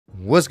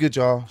What's good,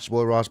 y'all? It's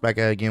your boy Ross back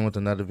at it again with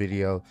another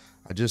video.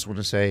 I just want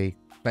to say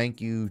thank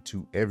you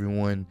to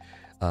everyone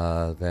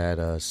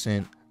that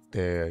sent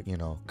their,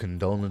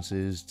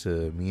 condolences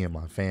to me and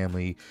my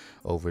family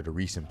over the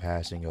recent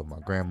passing of my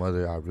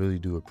grandmother. I really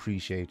do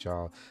appreciate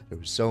y'all. There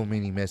were so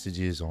many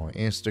messages on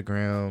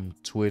Instagram,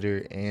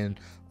 Twitter, and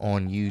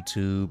on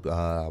YouTube.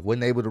 I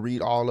wasn't able to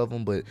read all of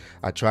them, but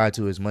I tried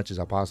to as much as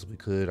I possibly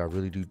could. I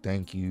really do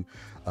thank you.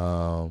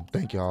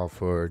 Thank y'all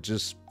for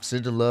just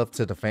sending love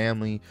to the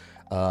family.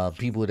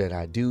 People that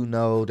I do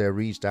know that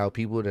reached out,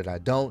 people that I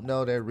don't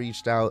know that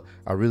reached out.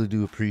 I really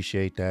do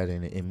appreciate that,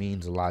 and it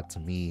means a lot to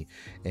me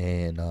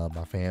and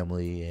my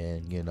family.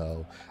 And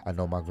I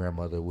know my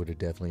grandmother would have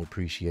definitely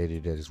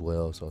appreciated it as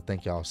well. So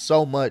thank y'all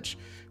so much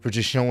for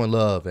just showing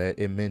love.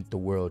 It meant the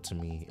world to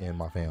me and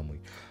my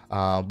family.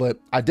 But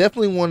I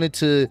definitely wanted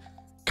to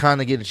kind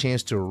of get a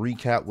chance to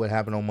recap what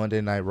happened on Monday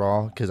Night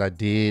Raw, because I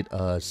did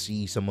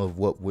see some of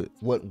what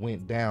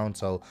went down.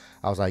 So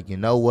I was like, you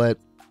know what?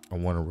 I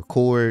want to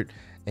record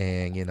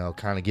and,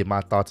 kind of get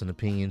my thoughts and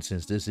opinions,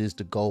 since this is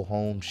the go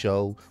home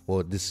show,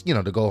 or this,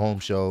 the go home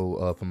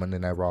show for Monday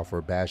Night Raw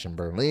for Bash in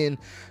Berlin.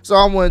 So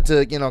I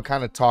wanted to,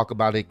 kind of talk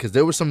about it, because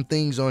there were some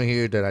things on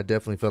here that I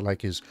definitely felt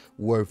like is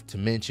worth to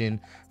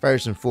mention.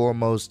 First and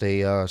foremost,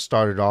 they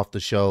started off the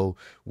show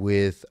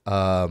with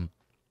the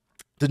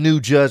new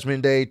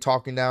Judgment Day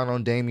talking down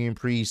on Damian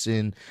Priest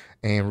and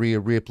Rhea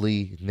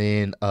Ripley.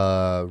 Then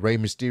Rey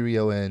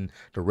Mysterio and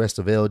the rest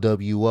of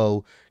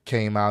LWO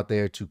came out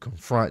there to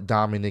confront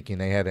Dominic, and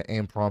they had an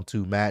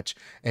impromptu match.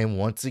 And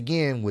once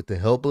again, with the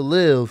help of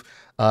Liv,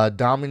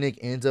 Dominic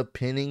ends up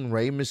pinning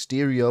Rey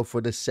Mysterio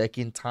for the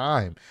second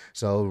time.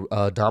 So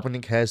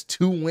Dominic has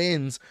 2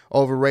 wins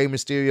over Rey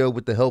Mysterio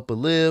with the help of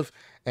Liv.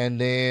 And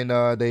then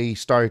they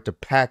started to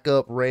pack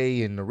up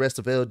Rey and the rest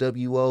of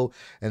LWO.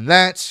 And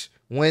that's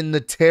when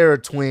the Terror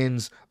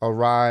Twins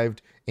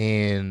arrived,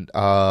 and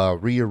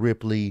Rhea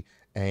Ripley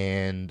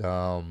and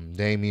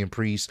Damian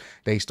Priest,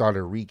 they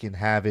started wreaking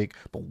havoc.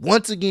 But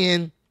once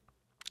again,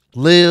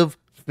 Liv,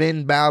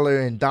 Finn Balor,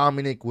 and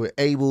Dominic were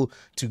able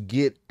to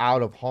get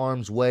out of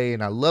harm's way.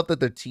 And I love that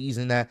they're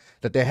teasing that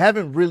they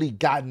haven't really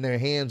gotten their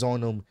hands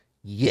on them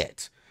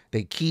yet.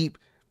 They keep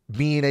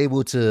being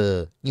able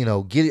to,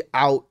 get it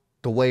out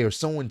the way, or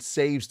someone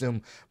saves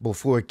them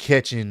before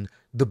catching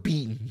the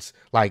beatings,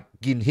 like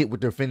getting hit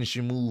with their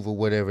finishing move or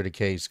whatever the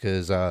case.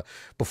 Because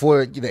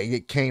before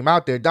it came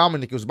out there,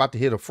 Dominic was about to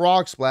hit a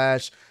frog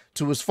splash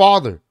to his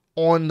father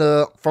from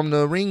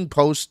the ring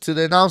post to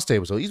the announce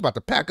table. So he's about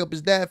to pack up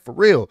his dad for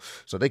real.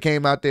 So they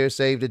came out there,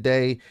 saved the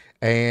day.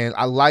 And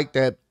I like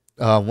that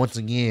once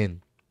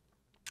again,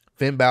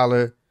 Finn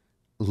Balor,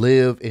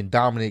 Liv, and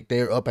Dominic,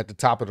 they're up at the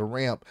top of the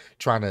ramp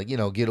trying to,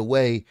 get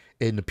away.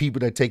 And the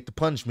people that take the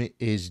punishment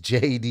is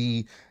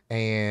JD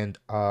and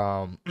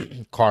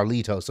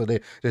Carlito. So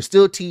they're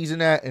still teasing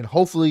that, and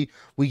hopefully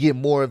we get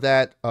more of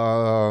that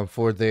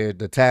for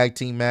the tag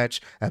team match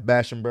at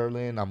Bash in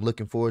Berlin. I'm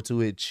looking forward to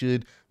it. It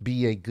should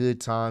be a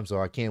good time, so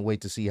I can't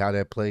wait to see how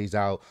that plays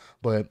out.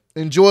 But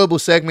enjoyable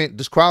segment.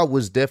 This crowd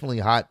was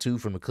definitely hot too,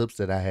 from the clips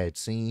that I had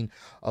seen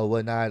or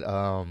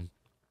whatnot.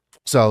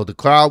 So the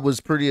crowd was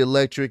pretty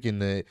electric, and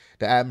the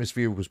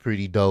atmosphere was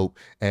pretty dope.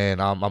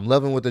 And I'm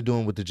loving what they're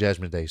doing with the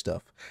Judgment Day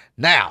stuff.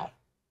 Now,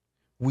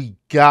 we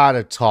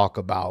gotta talk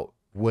about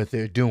what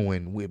they're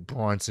doing with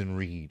Bronson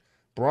Reed.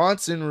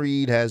 Bronson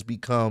Reed has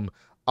become,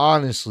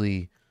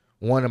 honestly,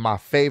 one of my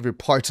favorite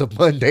parts of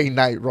Monday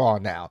Night Raw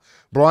now.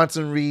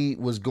 Bronson Reed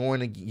was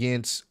going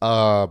against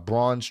Braun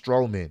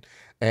Strowman.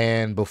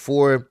 And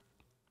before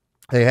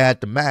they had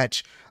the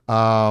match,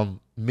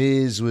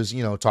 Miz was,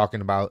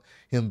 talking about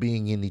him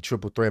being in the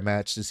triple threat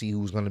match to see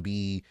who's going to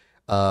be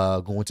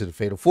going to the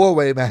fatal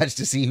 4-way match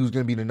to see who's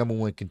going to be the number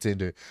 1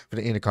 contender for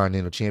the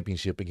Intercontinental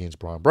Championship against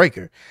Braun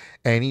Breaker.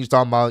 And he's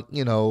talking about,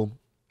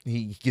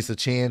 he gets a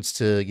chance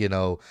to,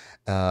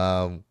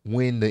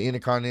 win the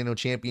Intercontinental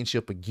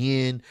Championship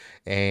again.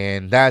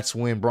 And that's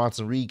when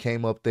Bronson Reed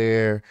came up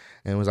there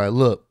and was like,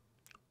 look,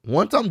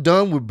 once I'm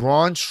done with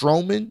Braun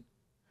Strowman,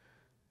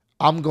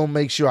 I'm going to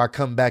make sure I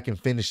come back and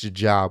finish the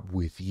job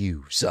with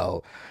you.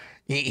 So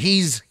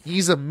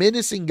he's a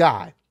menacing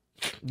guy.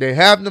 They're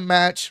having the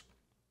match.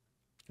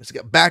 It's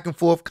a back and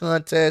forth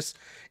contest.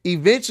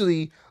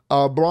 Eventually,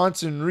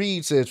 Bronson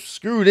Reed says,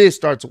 screw this,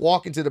 starts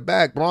walking to the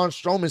back. Braun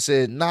Strowman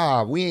said,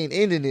 nah, we ain't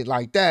ending it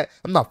like that.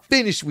 I'm not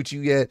finished with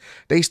you yet.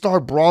 They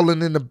start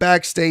brawling in the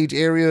backstage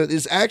area.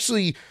 This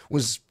actually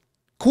was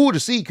cool to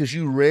see, because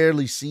you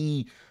rarely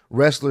see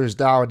wrestlers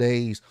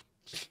nowadays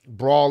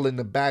brawl in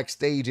the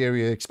backstage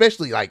area,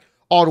 especially like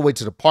all the way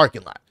to the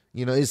parking lot.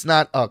 It's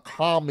not a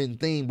common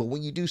thing, but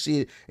when you do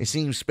see it, it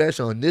seems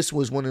special. And this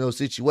was one of those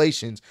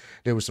situations.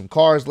 There were some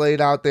cars laid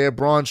out there.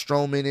 Braun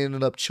Strowman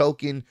ended up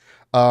choking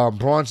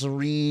Bronson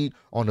Reed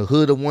on the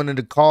hood of one of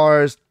the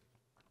cars.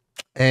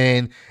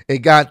 And it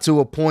got to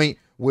a point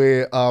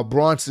where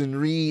Bronson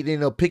Reed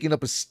ended up picking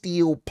up a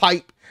steel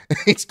pipe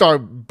and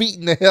started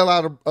beating the hell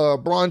out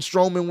of Braun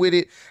Strowman with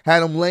it.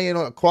 Had him laying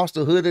across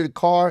the hood of the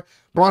car.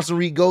 Bronson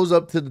Reed goes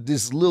up to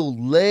this little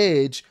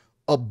ledge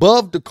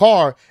above the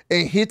car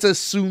and hits a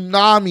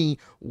tsunami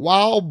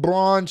while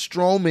Braun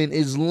Strowman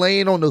is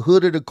laying on the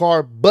hood of the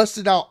car,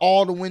 busted out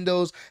all the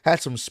windows,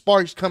 had some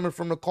sparks coming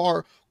from the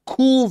car.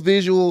 Cool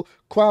visual,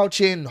 crowd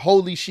chanting,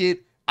 holy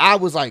shit. I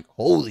was like,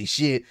 holy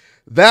shit.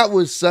 That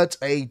was such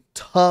a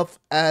tough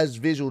ass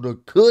visual. The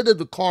hood of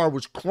the car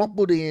was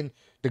crumpled in,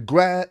 the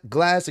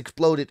glass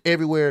exploded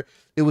everywhere.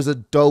 It was a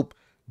dope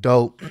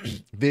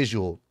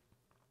visual.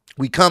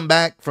 We come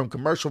back from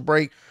commercial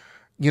break.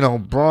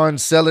 Braun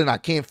selling, I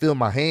can't feel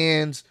my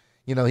hands.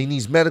 He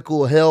needs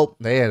medical help.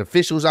 They had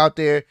officials out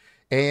there.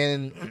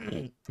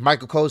 And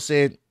Michael Cole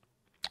said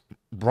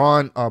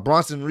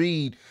Bronson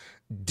Reed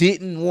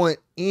didn't want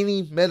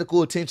any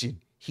medical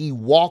attention. He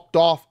walked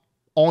off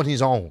on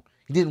his own.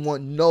 He didn't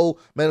want no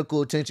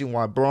medical attention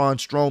while Braun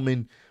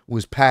Strowman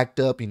was packed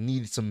up and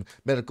needed some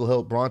medical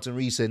help. Bronson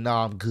Reed said,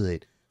 "Nah, I'm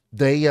good."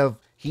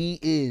 He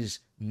is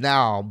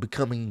now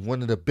becoming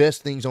one of the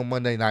best things on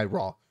Monday Night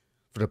Raw.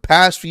 For the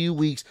past few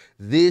weeks,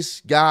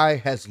 this guy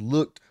has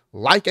looked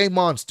like a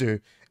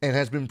monster and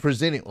has been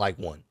presented like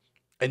one.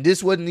 And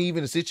this wasn't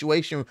even a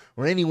situation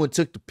where anyone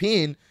took the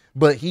pin,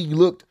 but he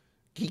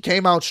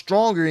came out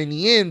stronger in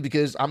the end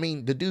because,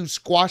 the dude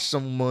squashed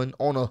someone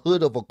on a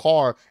hood of a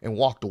car and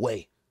walked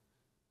away.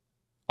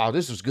 Oh,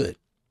 this was good.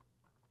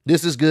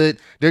 This is good.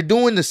 They're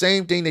doing the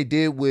same thing they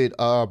did with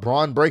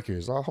Braun Breaker.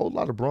 There's a whole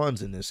lot of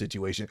Brauns in this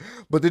situation.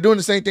 But they're doing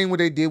the same thing what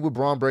they did with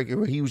Braun Breaker,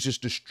 where he was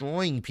just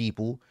destroying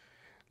people.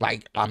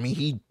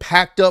 He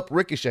packed up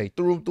Ricochet,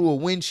 threw him through a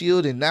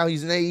windshield, and now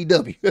he's in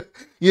AEW.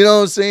 You know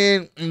what I'm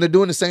saying? And they're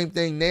doing the same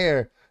thing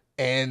there.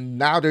 And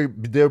now they're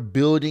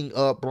building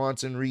up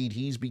Bronson Reed.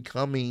 He's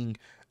becoming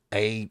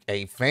a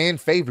fan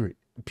favorite.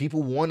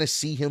 People want to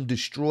see him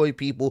destroy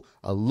people.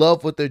 I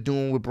love what they're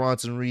doing with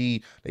Bronson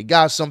Reed. They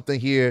got something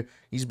here.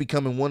 He's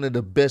becoming one of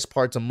the best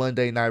parts of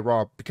Monday Night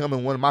Raw,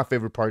 becoming one of my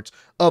favorite parts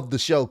of the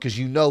show because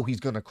he's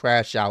going to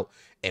crash out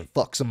and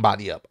fuck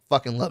somebody up.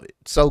 Fucking love it.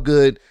 So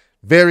good.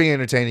 Very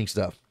entertaining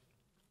stuff.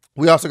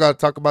 We also got to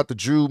talk about the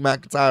Drew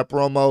McIntyre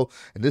promo,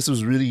 and this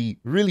was really,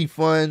 really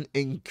fun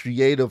and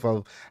creative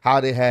of how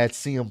they had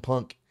CM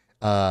Punk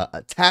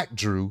attack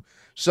Drew.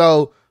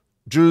 So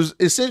Drew's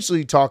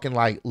essentially talking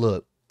like,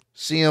 look,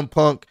 CM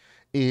Punk,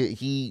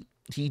 he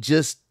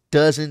just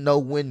doesn't know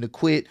when to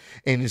quit,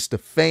 and it's the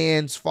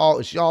fans' fault.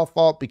 It's y'all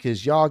fault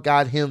because y'all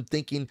got him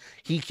thinking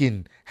he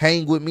can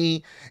hang with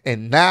me,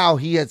 and now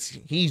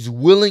he's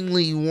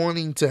willingly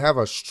wanting to have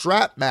a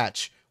strap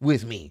match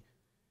with me.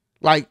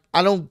 Like,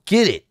 I don't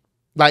get it.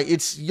 Like,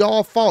 it's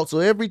y'all fault. So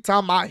every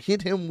time I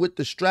hit him with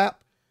the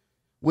strap,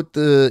 with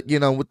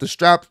the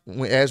strap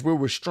as we're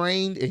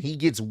restrained and he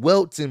gets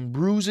welts and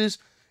bruises,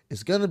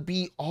 it's going to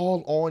be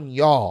all on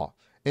y'all.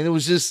 And it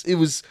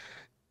was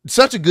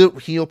such a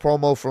good heel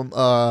promo from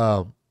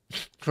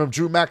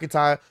Drew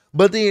McIntyre.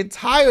 But the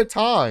entire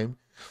time,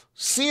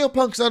 CM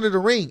Punk's under the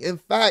ring. In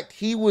fact,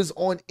 he was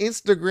on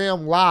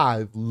Instagram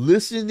Live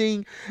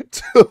listening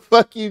to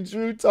fucking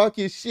Drew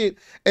talking shit,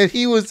 and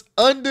he was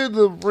under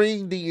the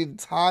ring the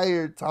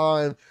entire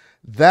time.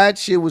 That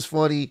shit was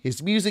funny.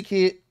 His music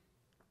hit.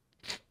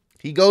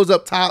 He goes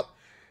up top.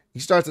 He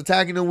starts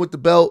attacking him with the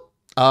belt,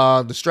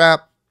 the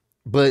strap,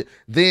 but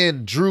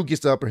then Drew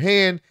gets the upper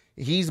hand.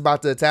 He's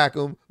about to attack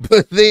him,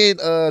 but then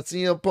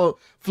CM Punk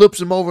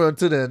flips him over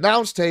onto the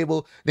announce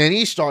table. Then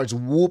he starts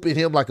whooping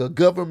him like a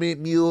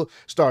government mule,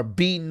 start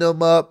beating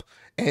him up,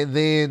 and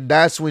then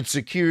that's when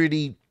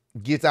security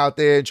gets out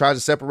there and tries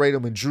to separate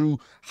him, and Drew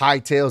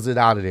hightails it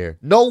out of there.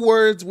 No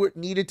words were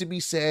needed to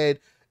be said.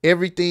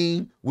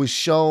 Everything was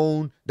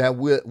shown that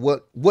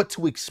what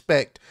to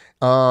expect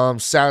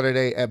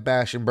Saturday at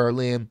Bash in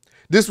Berlin.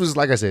 This was,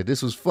 like I said,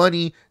 this was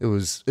funny. It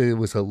was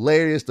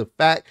hilarious. The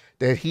fact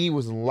that he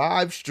was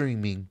live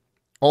streaming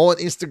on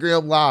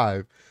Instagram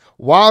Live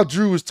while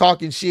Drew was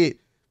talking shit,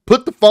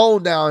 put the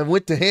phone down and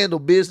went to handle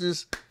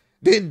business,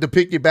 then to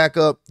pick it back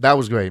up. That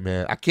was great,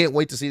 man. I can't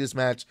wait to see this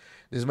match.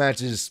 This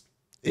match is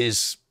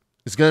it's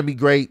gonna be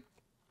great.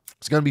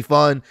 It's gonna be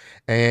fun,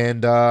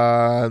 and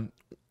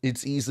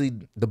it's easily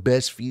the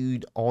best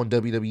feud on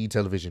WWE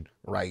television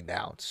right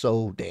now.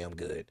 So damn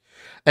good.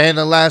 And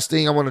the last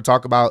thing I want to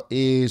talk about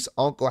is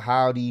Uncle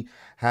Howdy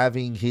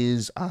having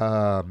his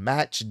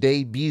match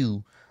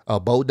debut,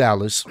 Bo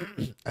Dallas,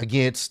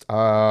 against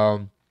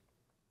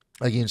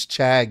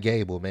Chad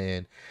Gable,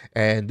 man.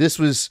 And this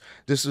was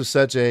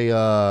such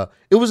a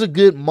it was a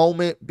good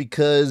moment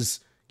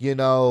because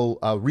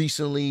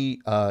recently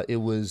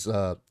it was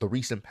the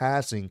recent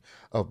passing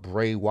of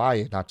Bray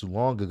Wyatt not too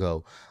long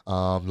ago,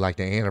 like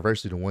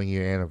the 1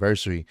 year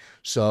anniversary.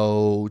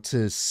 So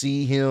to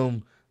see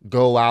him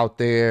go out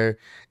there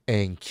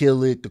and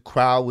kill it, the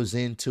crowd was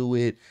into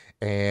it,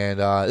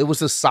 and it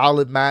was a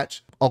solid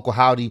match. Uncle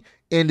Howdy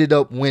ended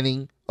up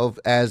winning,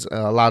 as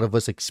a lot of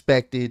us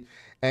expected.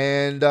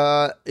 And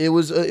it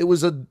was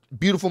a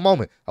beautiful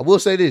moment. I will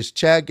say this: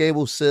 Chad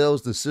Gable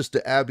sells the Sister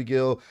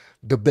Abigail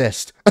the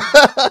best.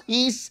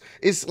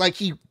 It's like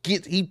he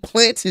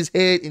plants his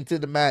head into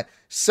the mat.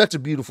 Such a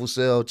beautiful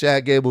sell.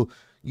 Chad Gable,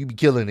 you be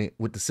killing it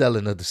with the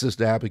selling of the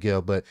Sister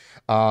Abigail. But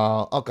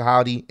Uncle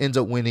Howdy ends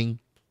up winning.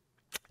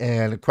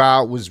 and the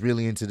crowd was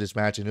really into this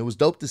match, and it was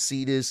dope to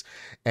see this.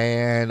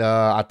 And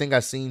I think I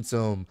seen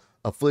some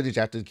footage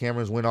after the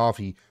cameras went off.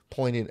 He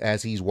pointed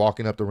as he's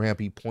walking up the ramp.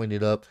 He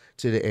pointed up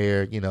to the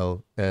air,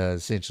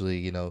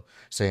 essentially,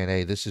 saying,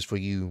 "Hey, this is for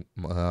you,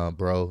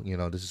 bro.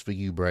 This is for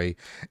you, Bray."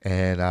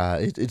 And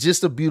it's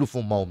just a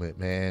beautiful moment,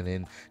 man.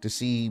 And to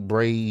see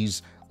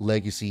Bray's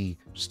legacy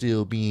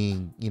still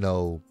being,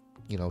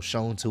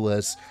 shown to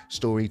us,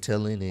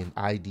 storytelling and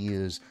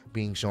ideas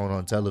being shown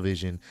on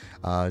television,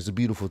 is a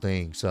beautiful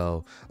thing.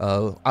 So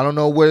I don't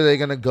know where they're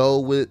gonna go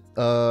with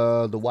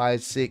the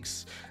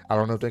Y6. I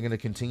don't know if they're gonna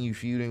continue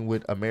feuding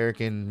with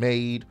American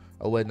Made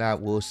or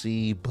whatnot. We'll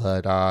see.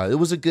 But it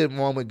was a good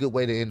moment, good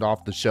way to end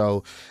off the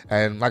show.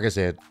 And like I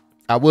said,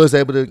 I was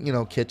able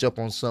to catch up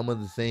on some of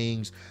the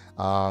things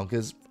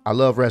because I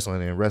love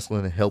wrestling, and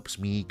wrestling helps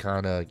me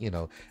kind of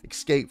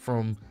escape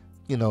from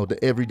the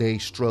everyday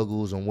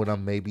struggles and what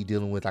I'm maybe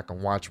dealing with. I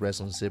can watch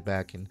wrestling, sit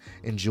back and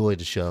enjoy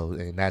the show,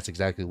 and that's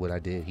exactly what I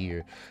did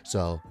here.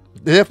 So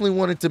definitely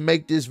wanted to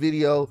make this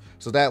video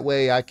so that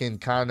way I can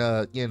kind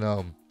of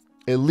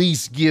at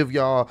least give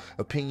y'all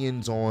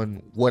opinions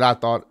on what I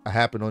thought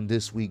happened on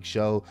this week's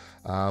show.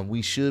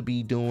 We should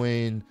be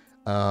doing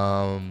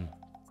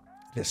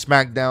the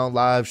SmackDown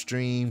live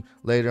stream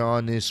later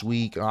on this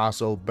week,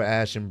 also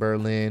Bash in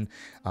Berlin,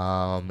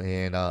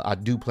 and I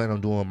do plan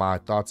on doing my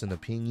thoughts and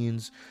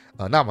opinions,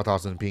 not my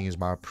thoughts and opinions,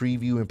 my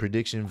preview and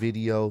prediction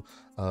video,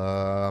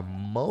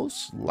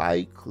 most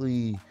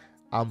likely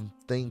I'm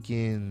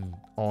thinking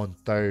on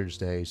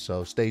Thursday,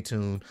 so stay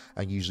tuned.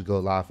 I usually go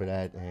live for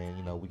that,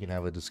 and we can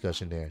have a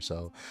discussion there.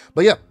 So,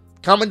 but yeah,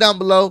 comment down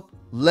below.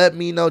 Let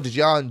me know, did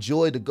y'all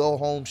enjoy the go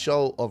home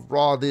show of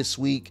Raw this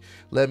week?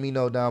 Let me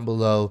know down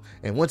below.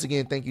 And once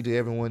again, thank you to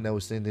everyone that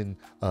was sending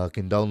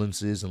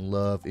condolences and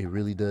love. It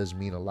really does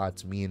mean a lot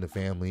to me and the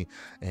family.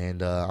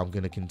 And I'm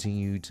going to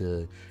continue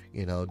to,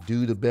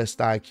 do the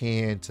best I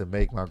can to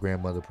make my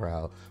grandmother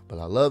proud. But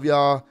I love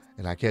y'all,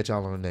 and I catch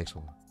y'all on the next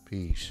one.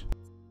 Peace.